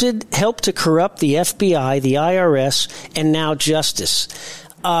helped to corrupt the FBI, the IRS, and now Justice.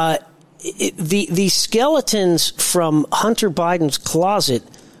 The skeletons from Hunter Biden's closet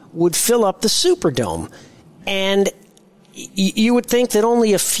would fill up the Superdome. And you would think that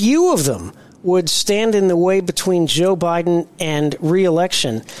only a few of them would stand in the way between Joe Biden and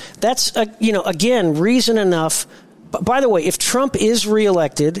re-election. That's, again, reason enough. By the way, if Trump is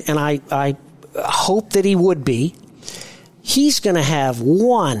reelected, and I hope that he would be, he's going to have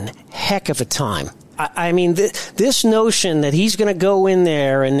one heck of a time. I mean, this notion that he's going to go in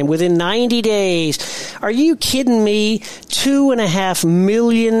there and within 90 days, are you kidding me? 2.5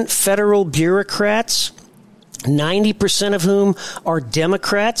 million federal bureaucrats, 90% of whom are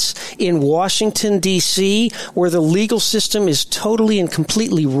Democrats in Washington, D.C., where the legal system is totally and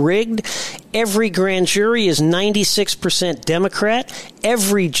completely rigged. Every grand jury is 96% Democrat.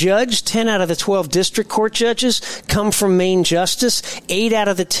 Every judge, 10 out of the 12 district court judges, come from Maine Justice. 8 out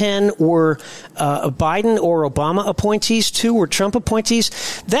of the 10 were Biden or Obama appointees. 2 were Trump appointees.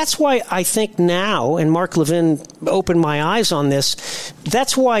 That's why I think now, and Mark Levin opened my eyes on this,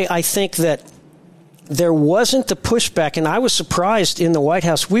 that's why I think that there wasn't the pushback, and I was surprised in the White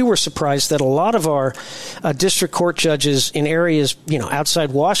House. We were surprised that a lot of our district court judges in areas,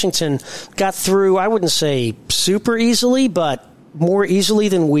 outside Washington got through, I wouldn't say super easily, but more easily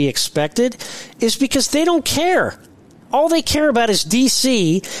than we expected, is because they don't care. All they care about is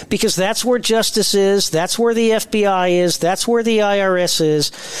D.C., because that's where justice is, that's where the FBI is, that's where the IRS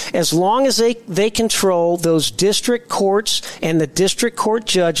is. As long as they control those district courts and the district court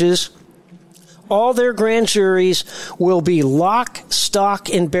judges, all their grand juries will be lock, stock,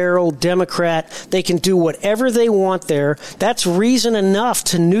 and barrel Democrat. They can do whatever they want there. That's reason enough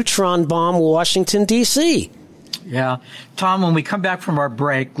to neutron bomb Washington, D.C. Yeah. Tom, when we come back from our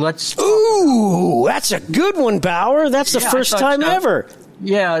break, let's... Ooh, that's a good one, Bauer. That's the first time ever.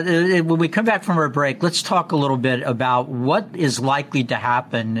 Yeah, when we come back from our break, let's talk a little bit about what is likely to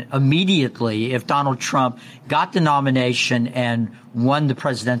happen immediately if Donald Trump got the nomination and won the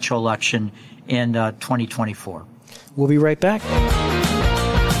presidential election in 2024. We'll be right back.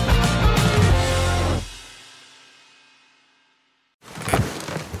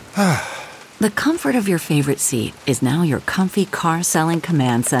 The comfort of your favorite seat is now your comfy car selling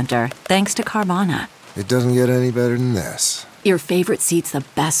command center, thanks to Carvana. It doesn't get any better than this. Your favorite seat's the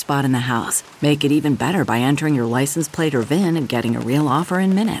best spot in the house. Make it even better by entering your license plate or VIN and getting a real offer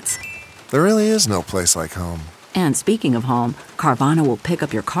in minutes. There really is no place like home. And speaking of home, Carvana will pick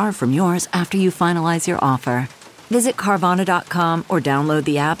up your car from yours after you finalize your offer. Visit Carvana.com or download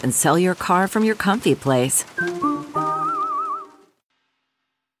the app and sell your car from your comfy place.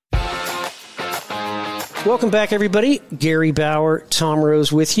 Welcome back, everybody. Gary Bauer, Tom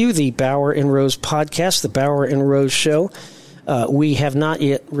Rose with you, the Bauer and Rose podcast, the Bauer and Rose show. We have not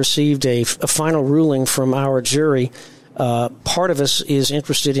yet received a final ruling from our jury. Part of us is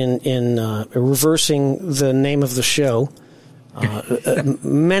interested in reversing the name of the show.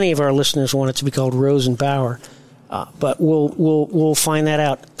 Many of our listeners want it to be called Rose and Bauer, but we'll find that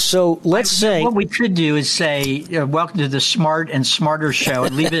out. So let's say what we could do is say, "Welcome to the Smart and Smarter Show,"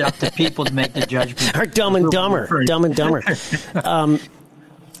 and leave it up to people to make the judgment. Or Dumb and Dumber, Dumb and Dumber.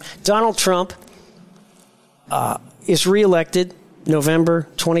 Donald Trump is reelected November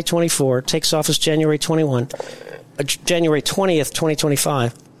 2024. Takes office January 20th,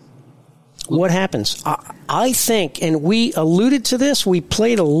 2025. What happens? I think, and we alluded to this, we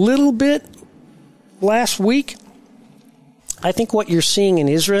played a little bit last week. I think what you're seeing in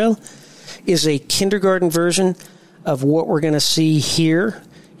Israel is a kindergarten version of what we're going to see here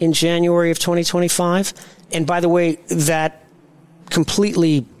in January of 2025. And by the way, that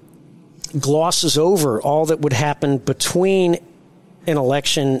completely glosses over all that would happen between an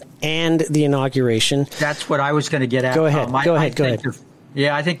election and the inauguration. That's what I was going to get at. Go ahead. Go ahead.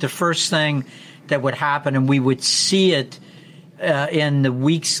 I think the first thing that would happen, and we would see it in the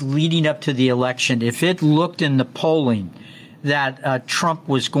weeks leading up to the election, if it looked in the polling that Trump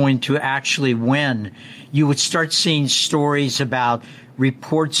was going to actually win, you would start seeing stories about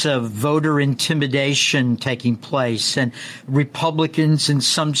reports of voter intimidation taking place and Republicans in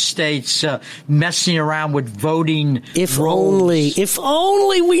some states messing around with voting If rolls.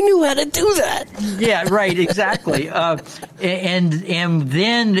 only we knew how to do that. Yeah, right, exactly. And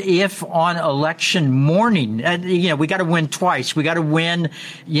then if on election morning, we got to win twice. We got to win,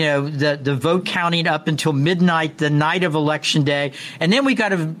 the vote counting up until midnight, the night of election day. And then we got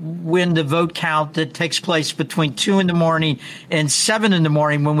to win the vote count that takes place between 2 a.m. and 7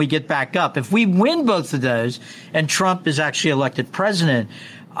 a.m. when we get back up. If we win both of those and Trump is actually elected president,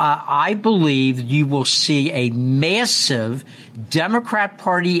 I believe you will see a massive Democrat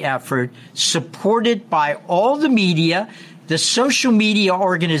Party effort supported by all the media, the social media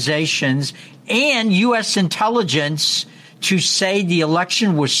organizations, and U.S. intelligence to say the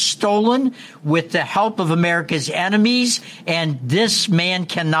election was stolen with the help of America's enemies, and this man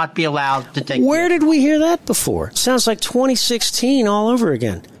cannot be allowed to take. Where did we hear that before? Sounds like 2016 all over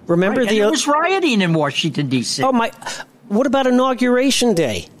again. Remember there was rioting in Washington, D.C. Oh, my. What about Inauguration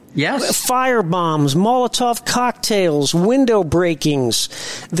Day? Yes. Fire bombs, Molotov cocktails, window breakings,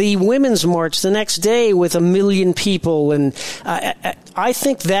 the Women's March the next day with 1 million people. And I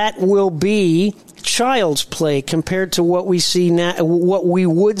think that will be child's play compared to what we see now, what we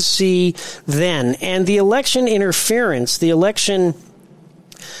would see then. And the election interference, the election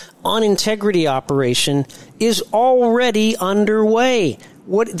on integrity operation is already underway.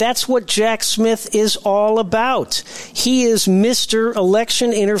 That's what Jack Smith is all about. He is Mr.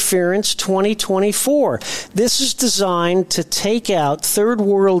 Election Interference 2024. This is designed to take out third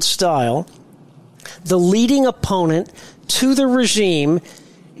world style, the leading opponent to the regime.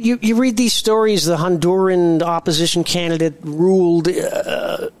 You read these stories, the Honduran opposition candidate ruled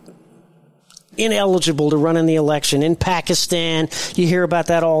ineligible to run in the election. In Pakistan, you hear about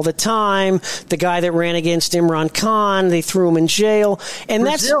that all the time. The guy that ran against Imran Khan, they threw him in jail. And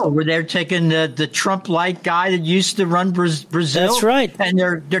Brazil, where they're taking the Trump-like guy that used to run Brazil. That's right. And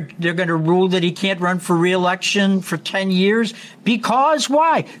they're going to rule that he can't run for re-election for 10 years. Because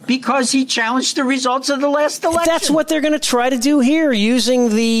why? Because he challenged the results of the last election. That's what they're going to try to do here, using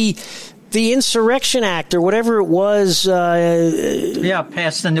the Insurrection Act or whatever it was.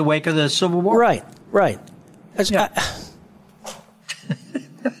 Passed in the wake of the Civil War. Right. Yeah.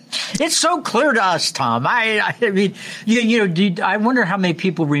 It's so clear to us, Tom. I mean, I wonder how many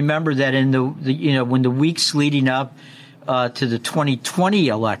people remember that in the when the weeks leading up to the 2020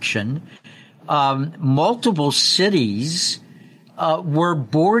 election, multiple cities were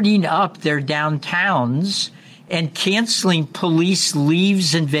boarding up their downtowns and canceling police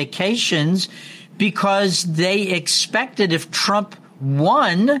leaves and vacations because they expected if Trump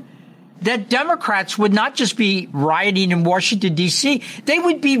won, that Democrats would not just be rioting in Washington, D.C., they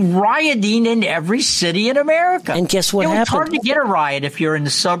would be rioting in every city in America. And guess what happened? It's hard to get a riot if you're in the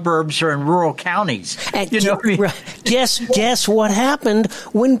suburbs or in rural counties. And guess what happened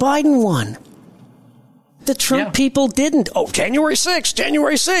when Biden won? The Trump people didn't. Oh, January 6th.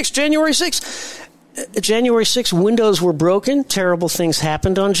 January 6th, windows were broken. Terrible things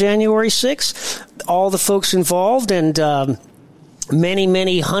happened on January 6th. All the folks involved and many,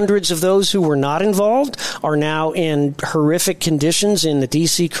 many hundreds of those who were not involved are now in horrific conditions in the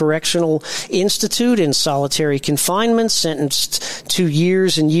D.C. Correctional Institute in solitary confinement, sentenced to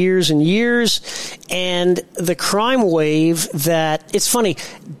years and years and years. And the crime wave it's funny,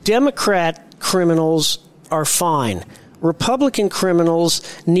 Democrat criminals are fine. Republican criminals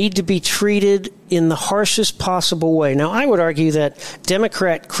need to be treated in the harshest possible way. Now, I would argue that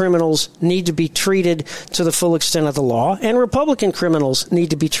Democrat criminals need to be treated to the full extent of the law, and Republican criminals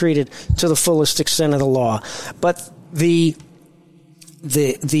need to be treated to the fullest extent of the law. But the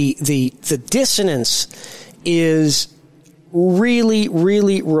dissonance is really,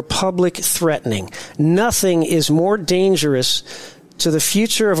 really Republic threatening. Nothing is more dangerous to the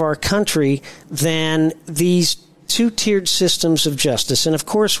future of our country than these two-tiered systems of justice. And of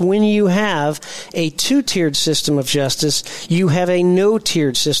course, when you have a two-tiered system of justice, you have a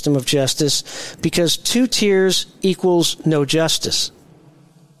no-tiered system of justice, because two tiers equals no justice.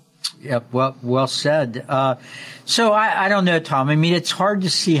 Yep. Well said. So I don't know, Tom. I mean, it's hard to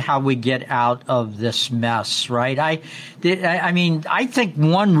see how we get out of this mess, right? I mean, I think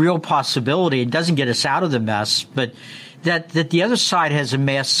one real possibility, it doesn't get us out of the mess, but that the other side has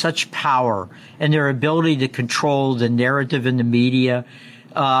amassed such power and their ability to control the narrative in the media.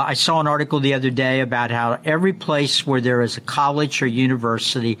 I saw an article the other day about how every place where there is a college or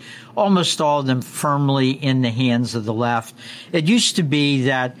university, almost all of them firmly in the hands of the left. It used to be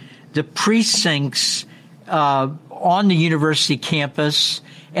that the precincts on the university campus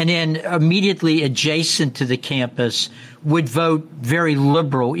and then immediately adjacent to the campus would vote very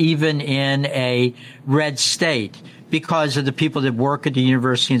liberal, even in a red state, because of the people that work at the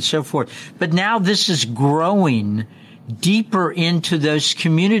university and so forth. But now this is growing deeper into those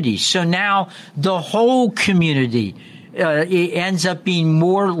communities. So now the whole community it ends up being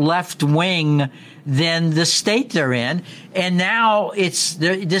more left-wing than the state they're in. And now this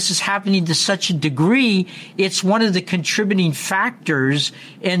is happening to such a degree, it's one of the contributing factors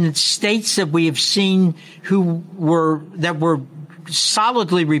in states that we have seen that were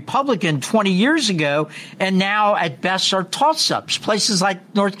solidly Republican 20 years ago, and now at best are toss-ups. Places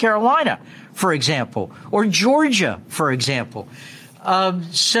like North Carolina, for example, or Georgia, for example.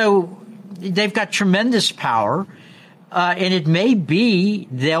 So they've got tremendous power. And it may be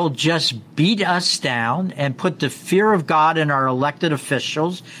they'll just beat us down and put the fear of God in our elected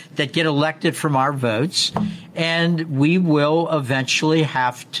officials that get elected from our votes, and we will eventually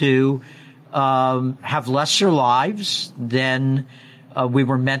have to have lesser lives than we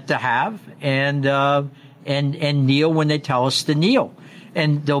were meant to have, and kneel when they tell us to kneel.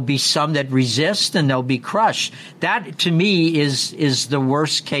 And there'll be some that resist, and they'll be crushed. That, to me, is the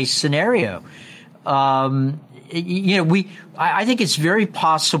worst case scenario. I think it's very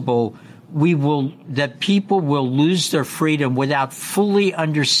possible that people will lose their freedom without fully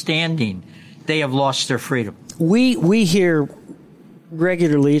understanding they have lost their freedom. We hear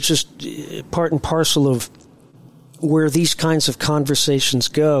regularly, it's just part and parcel of where these kinds of conversations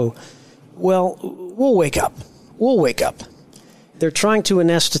go. Well, we'll wake up. We'll wake up. They're trying to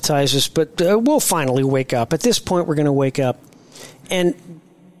anesthetize us, but we'll finally wake up. At this point, we're going to wake up. And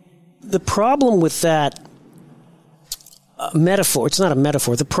the problem with that metaphor, it's not a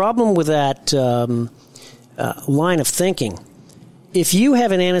metaphor, the problem with that line of thinking, if you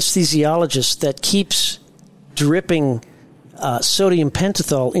have an anesthesiologist that keeps dripping sodium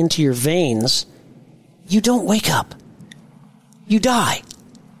pentothal into your veins, you don't wake up. You die.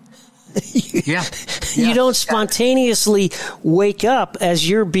 You don't spontaneously wake up as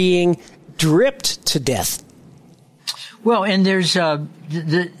you're being dripped to death. Well, and there's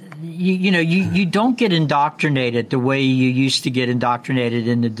you don't get indoctrinated the way you used to get indoctrinated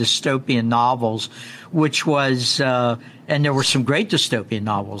in the dystopian novels, which was, and there were some great dystopian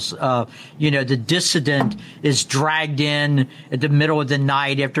novels. The dissident is dragged in at the middle of the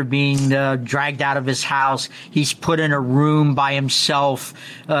night after being dragged out of his house. He's put in a room by himself.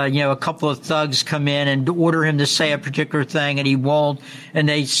 A couple of thugs come in and order him to say a particular thing, and he won't. And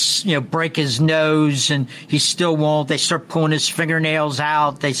they, break his nose, and he still won't. They start pulling his fingernails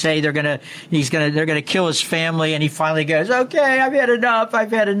out. They say they're gonna kill his family, and he finally goes, "Okay, I've had enough.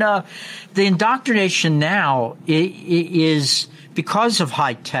 I've had enough." The indoctrination now is, because of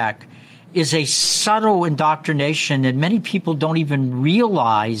high tech, is a subtle indoctrination that many people don't even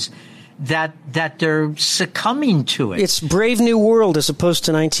realize that they're succumbing to it. It's Brave New World as opposed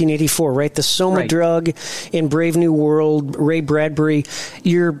to 1984, right? The Soma drug in Brave New World, Ray Bradbury.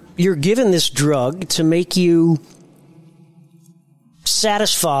 You're given this drug to make you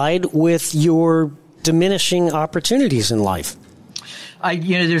satisfied with your diminishing opportunities in life.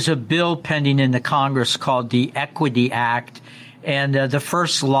 There's a bill pending in the Congress called the Equity Act, and the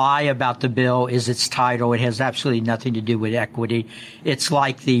first lie about the bill is its title. It has absolutely nothing to do with equity. It's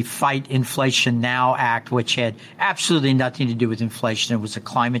like the Fight Inflation Now Act, which had absolutely nothing to do with inflation. It was a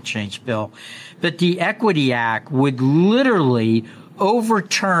climate change bill. But the Equity Act would literally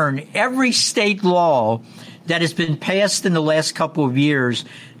overturn every state law that has been passed in the last couple of years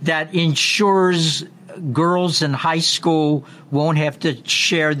that ensures girls in high school won't have to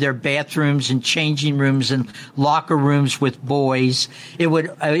share their bathrooms and changing rooms and locker rooms with boys. It would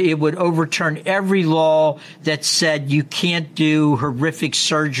overturn every law that said you can't do horrific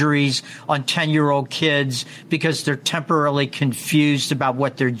surgeries on 10-year-old kids because they're temporarily confused about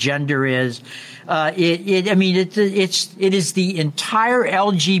what their gender is. It is the entire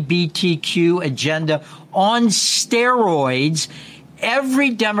LGBTQ agenda on steroids. Every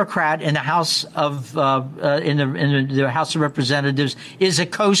Democrat in the House of in the House of Representatives is a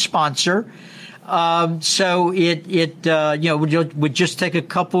co-sponsor. So it would just take a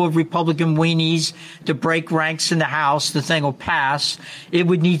couple of Republican weenies to break ranks in the House. The thing will pass. It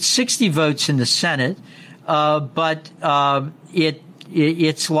would need 60 votes in the Senate, but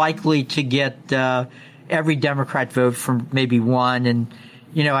it's likely to get every Democrat vote from maybe one. And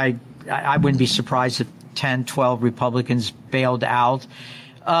I wouldn't be surprised if 10, 12 Republicans bailed out.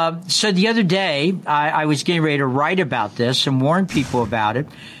 So the other day, I was getting ready to write about this and warn people about it.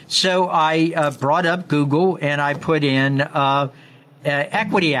 So I brought up Google and I put in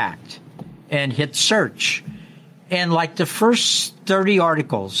Equity Act and hit search. And like the first 30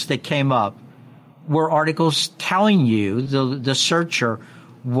 articles that came up were articles telling you, the searcher,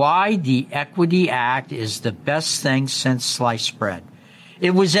 why the Equity Act is the best thing since sliced bread.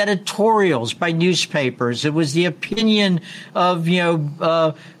 It was editorials by newspapers. It was the opinion of,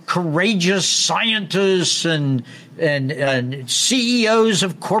 courageous scientists and CEOs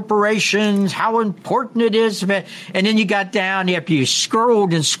of corporations, how important it is. And then you got down, after you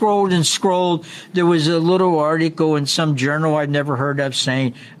scrolled and scrolled and scrolled, there was a little article in some journal I've never heard of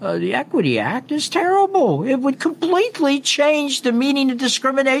saying, the Equity Act is terrible. It would completely change the meaning of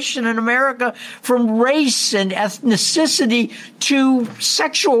discrimination in America from race and ethnicity to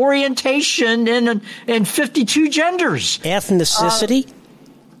sexual orientation and 52 genders. Ethnicity?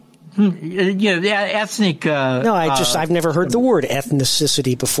 Ethnic. No, I've never heard the word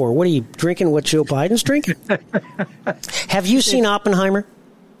ethnicity before. What are you drinking? What Joe Biden's drinking? Have you seen Oppenheimer?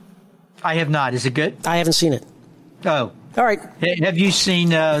 I have not. Is it good? I haven't seen it. Oh. All right. Have you seen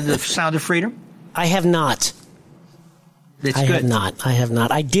The Sound of Freedom? I have not. It's I good. have not.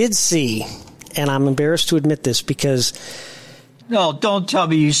 I did see, and I'm embarrassed to admit this because... No, don't tell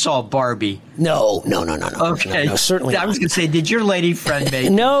me you saw Barbie. No. Okay. No, certainly I was going to say, did your lady friend make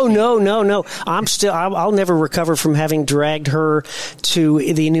No. I'll never recover from having dragged her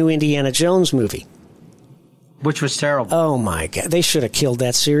to the new Indiana Jones movie. Which was terrible. Oh, my God. They should have killed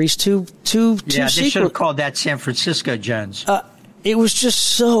that series. Two they should have called that San Francisco Jones. It was just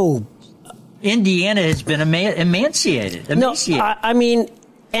so... Indiana has been emaciated. No, I mean,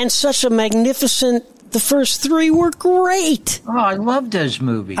 and such a magnificent... The first three were great. Oh, I love those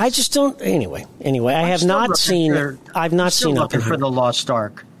movies. I just don't... Anyway, I have not seen... I've not seen looking for the Lost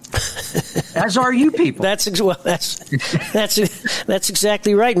Ark. As are you people. That's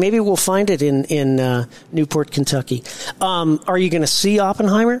exactly right. Maybe we'll find it in Newport, Kentucky. Are you going to see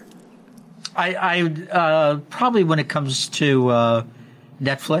Oppenheimer? I probably when it comes to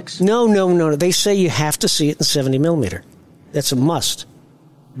Netflix. No. They say you have to see it in 70 millimeter. That's a must.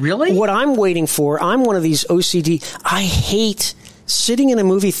 Really? What I'm waiting for, I'm one of these OCD. I hate sitting in a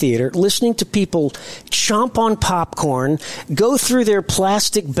movie theater, listening to people chomp on popcorn, go through their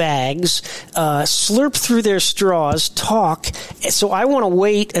plastic bags, slurp through their straws, talk. So I want to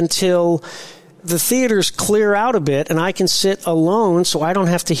wait until the theaters clear out a bit and I can sit alone so I don't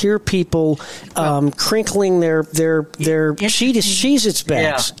have to hear people crinkling their Cheez-Its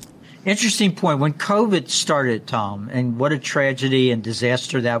bags. Yeah. Interesting point. When COVID started, Tom, and what a tragedy and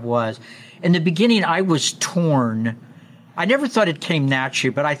disaster that was. In the beginning, I was torn. I never thought it came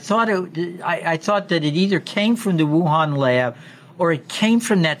naturally, but I thought that it either came from the Wuhan lab or it came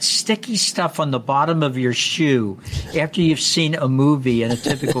from that sticky stuff on the bottom of your shoe after you've seen a movie in a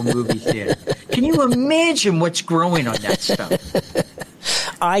typical movie theater. Can you imagine what's growing on that stuff?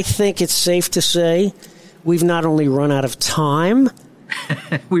 I think it's safe to say we've not only run out of time,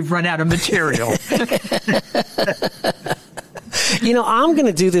 we've run out of material. I'm going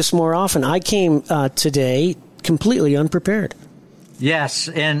to do this more often. I came today completely unprepared. Yes,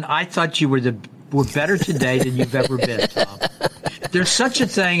 and I thought you were better today than you've ever been, Tom. There's such a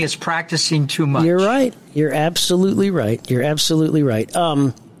thing as practicing too much. You're right. You're absolutely right.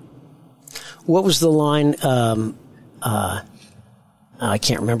 What was the line? I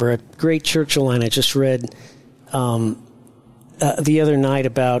can't remember. A great Churchill line I just read the other night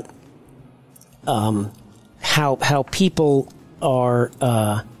about how people are.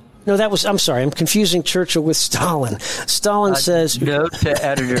 I'm sorry. I'm confusing Churchill with Stalin. Stalin says, "Note to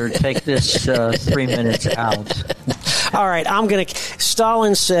editor: take this 3 minutes out." All right,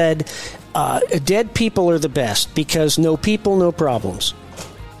 Stalin said, "Dead people are the best because no people, no problems."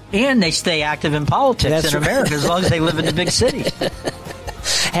 And they stay active in politics in America as long as they live in the big cities.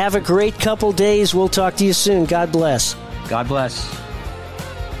 Have a great couple days. We'll talk to you soon. God bless. God bless.